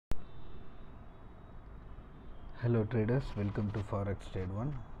Hello traders, welcome to Forex Trade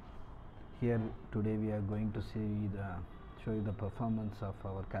 1. Here today we are going to show you the performance of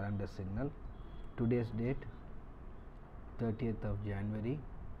our calendar signal. Today's date 30th of January.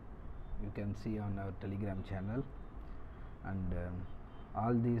 You can see on our Telegram channel, and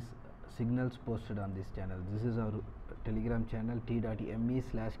all these signals posted on this channel. This is our Telegram channel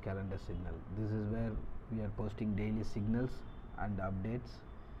t.me/calendar signal. This is where we are posting daily signals and updates.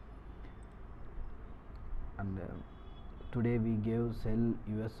 And today we gave sell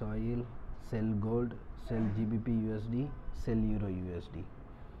USOIL, sell gold, sell GBPUSD, sell EURUSD,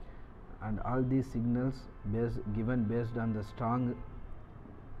 and all these signals given based on the strong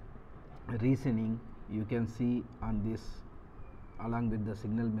reasoning you can see on this along with the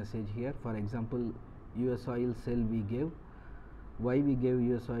signal message here. For example, USOIL sell we gave. Why we gave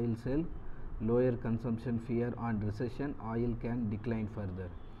USOIL sell? Lower consumption fear on recession, oil can decline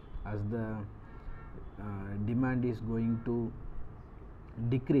further as the demand is going to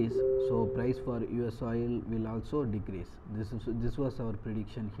decrease, so price for USOIL will also decrease. This was our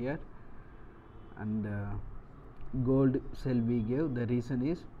prediction here. And gold sell we gave. The reason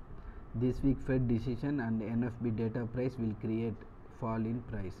is this week Fed decision and NFB data price will create fall in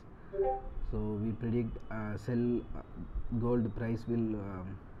price, so we predict sell gold price will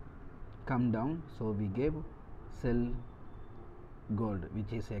come down, so we gave sell gold,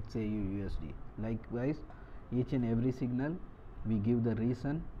 which is XAUUSD. Likewise, each and every signal we give the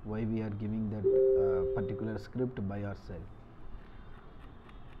reason why we are giving that particular script buy or sell.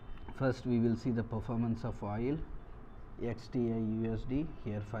 First we will see the performance of oil. XAUUSD,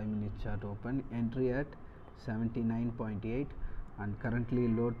 here 5-minute chart open, entry at 79.8 and currently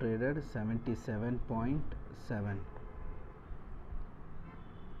low traded 77.7.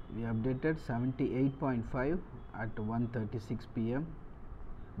 we updated 78.5 at 1:36 p.m.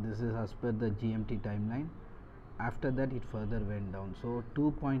 This is as per the GMT timeline. After that it further went down, so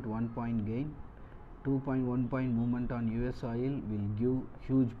 2.1 point gain, 2.1 point movement on USOIL will give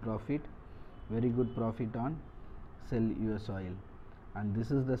huge profit, very good profit on sell USOIL. And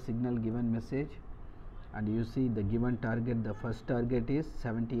this is the signal given message, and you see the given target. The first target is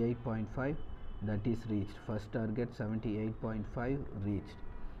 78.5, that is reached. First target 78.5 reached.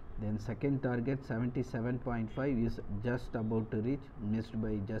 Then second target 77.5 is just about to reach, missed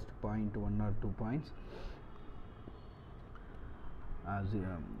by just 0.1 or 2 points.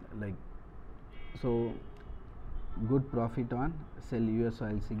 So good profit on sell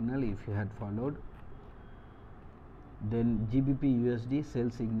USOIL signal if you had followed. Then GBPUSD sell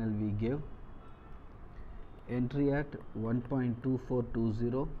signal we gave, entry at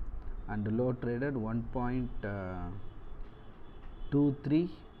 1.2420 and low traded 1.2370,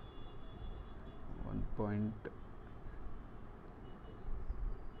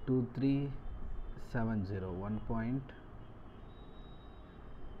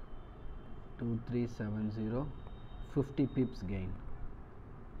 1.2370, 50 pips gain.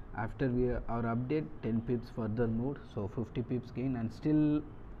 After our update, 10 pips further moved, so 50 pips gain, and still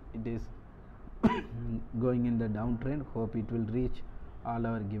it is going in the downtrend. Hope it will reach all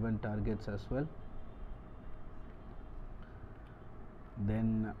our given targets as well.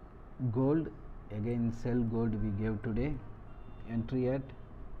 Then gold, again sell gold we gave today, entry at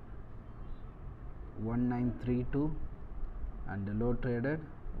 1932 and low traded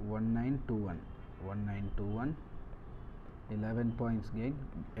 1921, 11 points gain.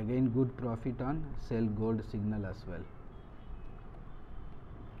 Again good profit on sell gold signal as well.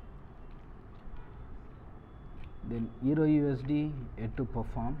 Then EURUSD yet to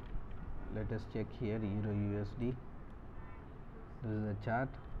perform. Let us check here EURUSD. This is the chart.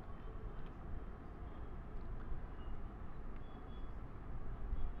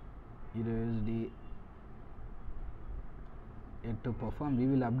 EURUSD yet to perform. We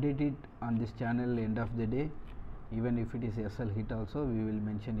will update it on this channel end of the day. Even if it is SL hit also, we will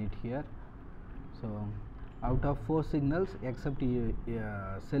mention it here. So out of 4 signals except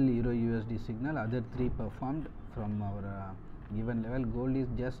sell EURUSD signal, other 3 performed from our given level. Gold is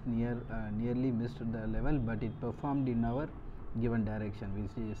just nearly missed the level, but it performed in our given direction,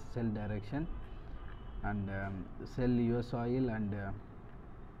 which is sell direction. And sell USOIL and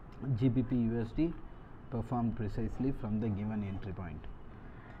GBPUSD performed precisely from the given entry point.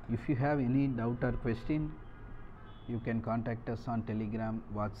 If you have any doubt or question, you can contact us on Telegram,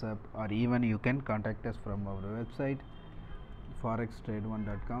 WhatsApp, or even you can contact us from our website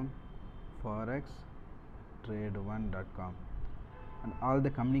forextrade1.com, forextrade1.com, and all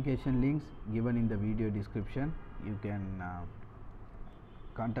the communication links given in the video description. You can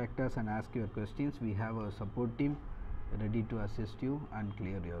contact us and ask your questions. We have a support team ready to assist you and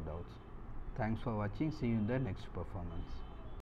clear your doubts. Thanks for watching. See you in the next performance.